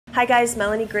Hi guys,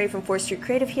 Melanie Gray from 4th Street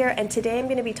Creative here, and today I'm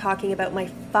going to be talking about my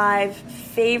 5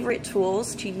 favorite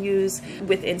tools to use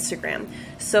with Instagram.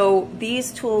 So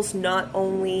these tools not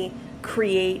only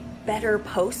create better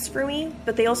posts for me,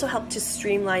 but they also help to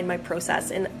streamline my process.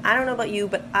 And I don't know about you,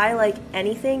 but I like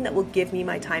anything that will give me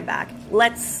my time back.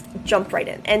 Let's jump right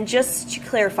in. And just to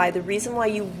clarify, the reason why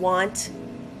you want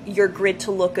your grid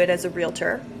to look good as a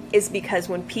realtor is because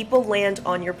when people land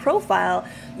on your profile,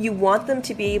 you want them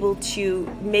to be able to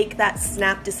make that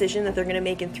snap decision that they're going to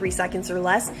make in 3 seconds or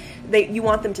less. You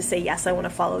want them to say, yes, I want to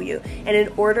follow you. And in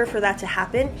order for that to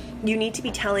happen, you need to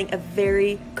be telling a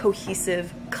very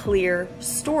cohesive, clear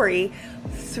story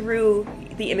through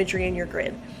the imagery in your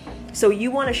grid. So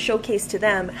you want to showcase to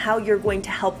them how you're going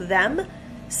to help them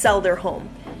sell their home.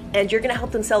 And you're going to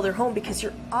help them sell their home because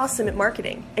you're awesome at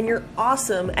marketing and you're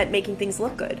awesome at making things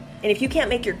look good. And if you can't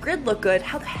make your grid look good,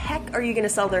 how the heck are you going to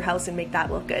sell their house and make that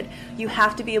look good? You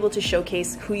have to be able to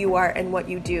showcase who you are and what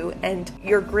you do, and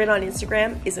your grid on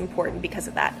Instagram is important because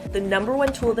of that. The number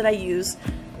one tool that I use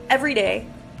every day,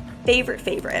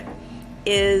 favorite,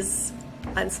 is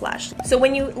Unsplash. So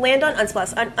when you land on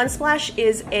Unsplash, Unsplash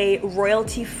is a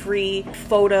royalty-free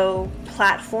photo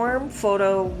platform,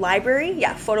 photo library.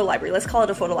 Yeah, photo library. Let's call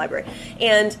it a photo library.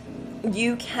 And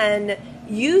you can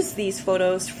use these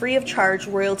photos free of charge,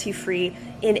 royalty-free,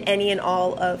 in any and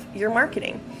all of your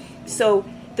marketing. So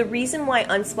the reason why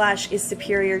Unsplash is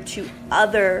superior to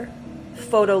other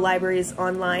photo libraries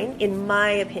online, in my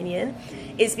opinion,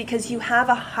 is because you have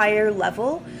a higher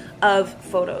level of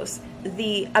photos.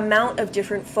 The amount of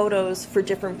different photos for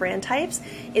different brand types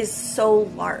is so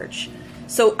large.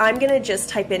 So I'm gonna just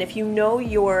type in, if you know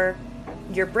your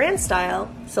brand style,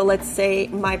 so let's say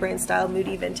my brand style,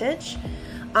 Moody Vintage,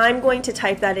 I'm going to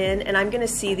type that in and I'm gonna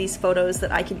see these photos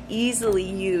that I can easily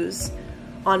use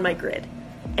on my grid.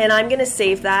 And I'm gonna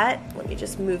save that, let me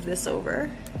just move this over.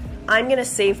 I'm gonna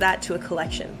save that to a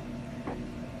collection.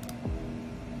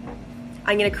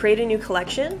 I'm gonna create a new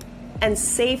collection and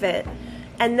save it.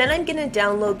 And then I'm gonna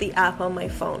download the app on my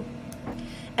phone.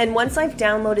 And once I've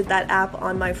downloaded that app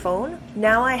on my phone,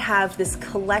 now I have this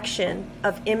collection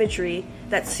of imagery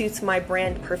that suits my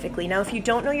brand perfectly. Now, if you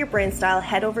don't know your brand style,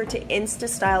 head over to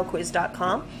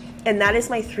instastylequiz.com, and that is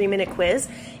my 3-minute quiz.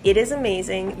 It is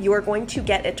amazing. You are going to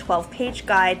get a 12-page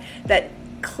guide that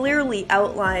clearly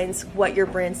outlines what your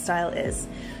brand style is.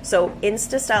 So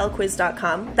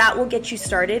instastylequiz.com, that will get you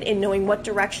started in knowing what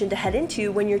direction to head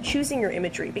into when you're choosing your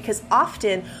imagery, because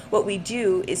often what we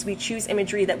do is we choose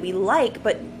imagery that we like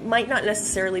but might not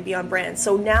necessarily be on brand.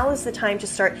 So now is the time to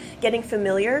start getting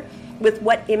familiar with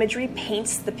what imagery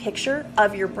paints the picture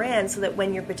of your brand, so that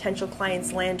when your potential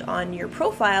clients land on your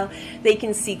profile, they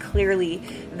can see clearly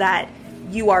that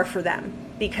you are for them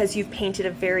because you've painted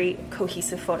a very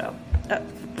cohesive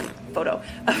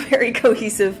a very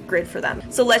cohesive grid for them.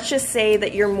 So let's just say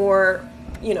that you're more,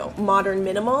 modern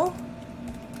minimal.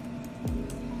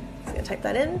 I'm gonna type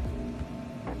that in.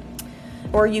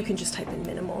 Or you can just type in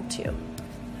minimal too,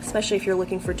 especially if you're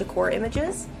looking for decor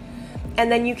images. And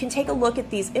then you can take a look at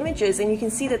these images and you can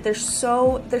see that they're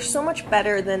so much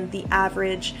better than the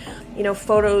average,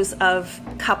 photos of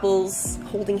couples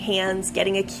holding hands,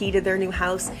 getting a key to their new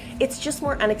house. It's just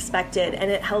more unexpected and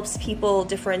it helps people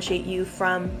differentiate you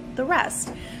from the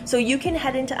rest. So you can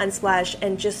head into Unsplash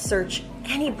and just search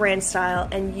any brand style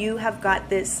and you have got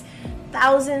this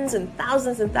thousands and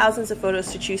thousands and thousands of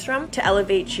photos to choose from to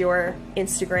elevate your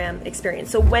Instagram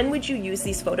experience. So when would you use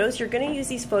these photos? You're going to use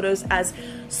these photos as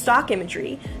stock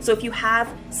imagery. So if you have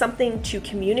something to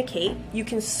communicate, you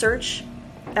can search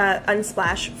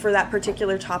Unsplash for that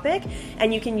particular topic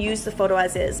and you can use the photo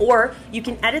as is. Or you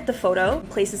can edit the photo,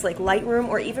 places like Lightroom,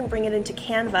 or even bring it into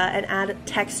Canva and add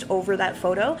text over that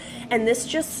photo. And this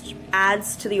just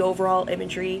adds to the overall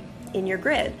imagery in your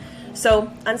grid.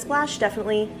 So Unsplash,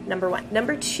 definitely number 1.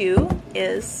 Number 2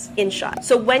 is InShot.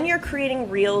 So when you're creating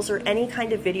reels or any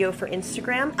kind of video for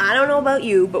Instagram, I don't know about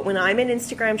you, but when I'm in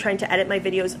Instagram trying to edit my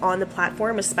videos on the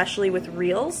platform, especially with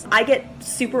reels, I get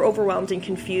super overwhelmed and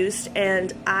confused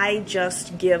and I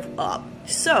just give up.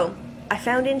 So I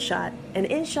found InShot, and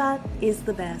InShot is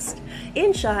the best.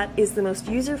 InShot is the most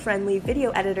user-friendly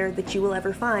video editor that you will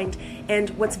ever find, and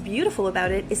what's beautiful about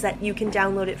it is that you can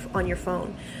download it on your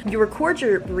phone. You record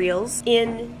your reels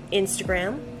in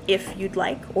Instagram, if you'd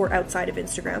like, or outside of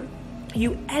Instagram.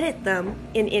 You edit them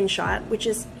in InShot, which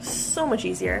is so much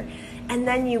easier, and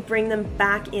then you bring them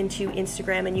back into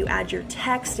Instagram and you add your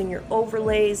text and your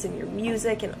overlays and your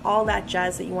music and all that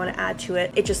jazz that you want to add to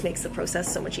it. It just makes the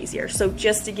process so much easier. So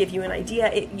just to give you an idea,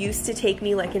 it used to take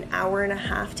me like an hour and a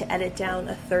half to edit down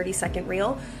a 30-second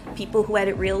reel. People who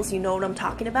edit reels, you know what I'm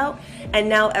talking about. And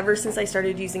now ever since I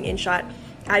started using InShot,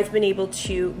 I've been able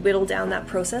to whittle down that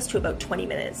process to about 20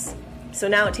 minutes. So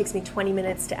now it takes me 20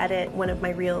 minutes to edit one of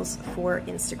my reels for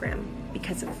Instagram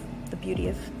because of the beauty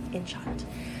of InShot.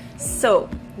 So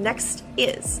next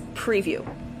is Preview.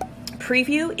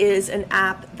 Preview is an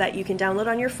app that you can download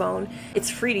on your phone. It's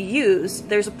free to use.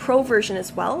 There's a pro version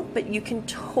as well, but you can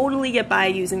totally get by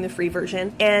using the free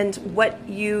version. And what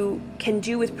you can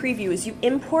do with Preview is you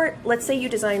import, let's say you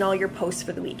design all your posts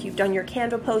for the week. You've done your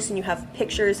Canva posts and you have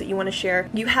pictures that you want to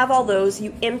share. You have all those,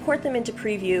 you import them into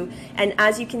Preview, and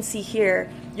as you can see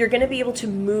here, you're going to be able to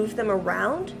move them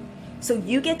around. So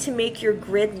you get to make your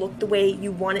grid look the way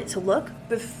you want it to look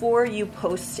before you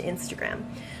post to Instagram.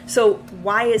 So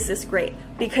why is this great?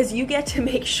 Because you get to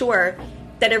make sure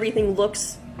that everything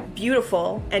looks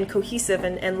beautiful and cohesive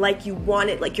and like you want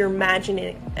it, like you're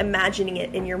imagining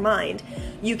it in your mind.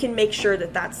 You can make sure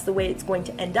that that's the way it's going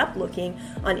to end up looking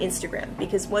on Instagram,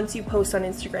 because once you post on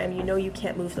Instagram, you know you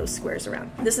can't move those squares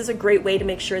around. This is a great way to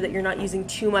make sure that you're not using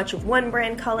too much of one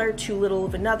brand color, too little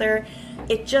of another.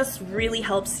 It just really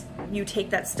helps you take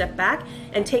that step back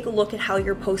and take a look at how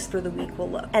your post for the week will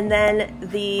look. And then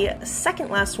the second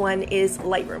last one is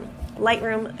Lightroom.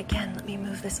 Lightroom, again, let me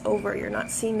move this over. You're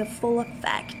not seeing the full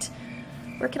effect.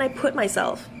 Where can I put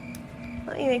myself?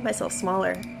 Let me make myself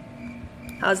smaller.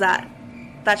 How's that?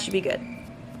 That should be good.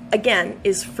 Again,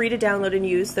 is free to download and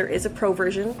use. There is a pro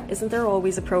version. Isn't there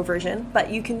always a pro version? But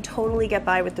you can totally get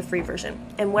by with the free version.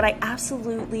 And what I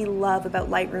absolutely love about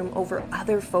Lightroom over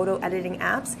other photo editing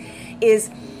apps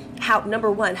is how, number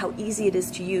one, how easy it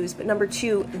is to use, but number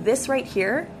two, this right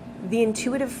here, the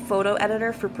intuitive photo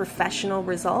editor for professional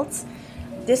results,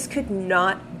 this could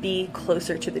not be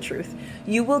closer to the truth.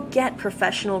 You will get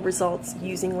professional results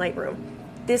using Lightroom.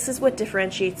 This is what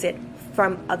differentiates it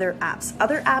from other apps.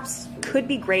 Other apps could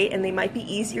be great and they might be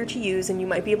easier to use and you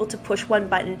might be able to push one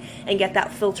button and get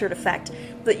that filtered effect,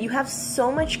 but you have so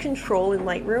much control in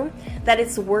Lightroom that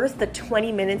it's worth the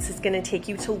 20 minutes it's going to take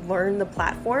you to learn the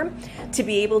platform to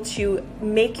be able to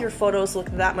make your photos look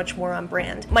that much more on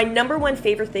brand. My number one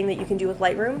favorite thing that you can do with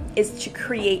Lightroom is to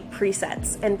create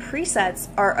presets, and presets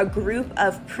are a group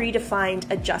of predefined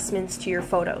adjustments to your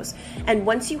photos. And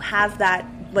once you have that,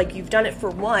 like you've done it for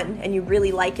one and you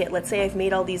really like it, let's say I've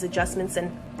made all these adjustments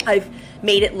and I've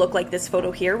made it look like this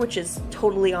photo here, which is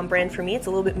totally on brand for me. It's a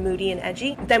little bit moody and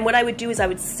edgy. Then what I would do is I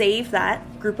would save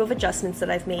that group of adjustments that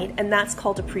I've made, and that's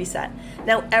called a preset.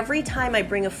 Now, every time I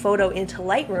bring a photo into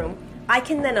Lightroom, I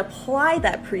can then apply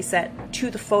that preset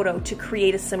to the photo to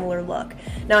create a similar look.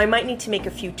 Now, I might need to make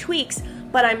a few tweaks,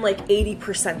 but I'm like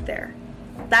 80% there.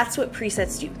 That's what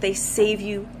presets do. They save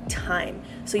you time.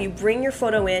 So you bring your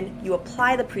photo in, you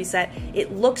apply the preset,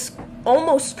 it looks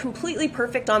almost completely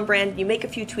perfect on brand, you make a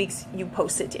few tweaks, you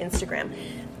post it to Instagram.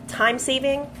 Time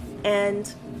saving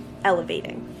and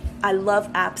elevating. I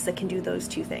love apps that can do those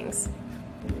two things.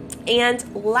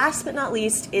 And last but not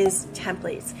least is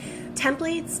templates.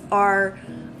 Templates are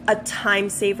a time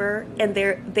saver, and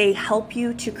they help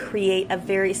you to create a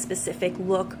very specific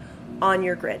look on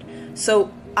your grid.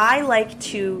 So I like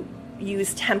to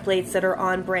use templates that are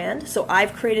on brand. So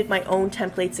I've created my own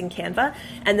templates in Canva,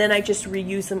 and then I just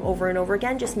reuse them over and over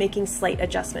again, just making slight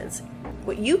adjustments.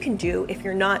 What you can do if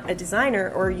you're not a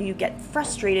designer or you get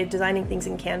frustrated designing things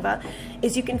in Canva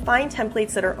is you can find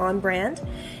templates that are on brand,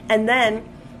 and then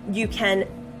you can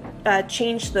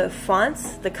change the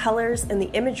fonts, the colors, and the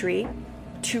imagery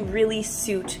to really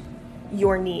suit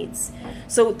your needs.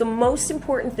 So the most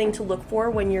important thing to look for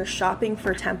when you're shopping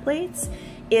for templates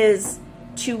is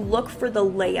to look for the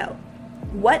layout.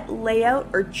 What layout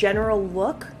or general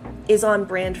look is on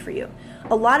brand for you?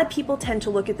 A lot of people tend to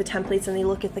look at the templates and they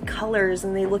look at the colors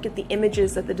and they look at the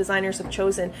images that the designers have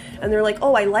chosen and they're like,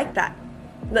 oh, I like that.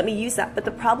 Let me use that. But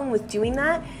the problem with doing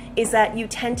that is that you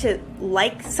tend to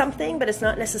like something, but it's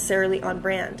not necessarily on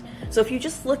brand. So if you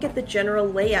just look at the general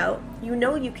layout, you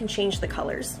know you can change the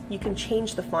colors, you can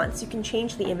change the fonts, you can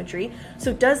change the imagery.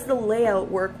 So does the layout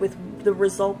work with the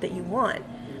result that you want?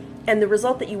 And the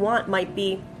result that you want might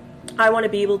be, I want to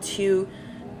be able to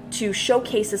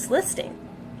showcase this listing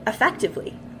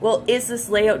effectively. Well, is this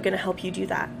layout going to help you do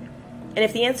that? And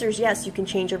if the answer is yes, you can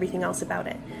change everything else about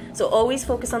it. So always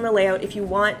focus on the layout. If you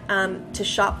want to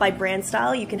shop by brand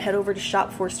style, you can head over to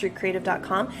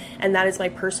shop4streetcreative.com, and that is my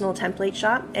personal template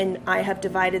shop, and I have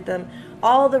divided them,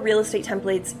 all the real estate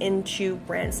templates, into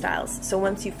brand styles. So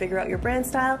once you figure out your brand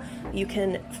style, you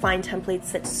can find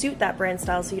templates that suit that brand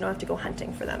style so you don't have to go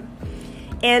hunting for them.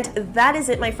 And that is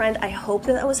it, my friend. I hope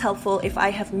that was helpful. If I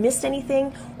have missed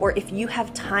anything, or if you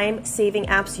have time-saving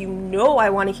apps, you know I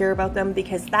want to hear about them,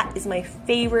 because that is my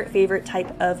favorite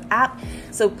type of app.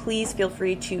 So please feel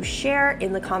free to share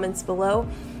in the comments below.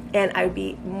 and I would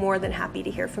be more than happy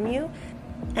to hear from you.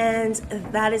 And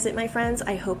that is it, my friends.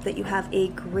 I hope that you have a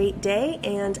great day,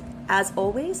 and as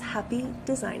always, happy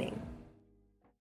designing.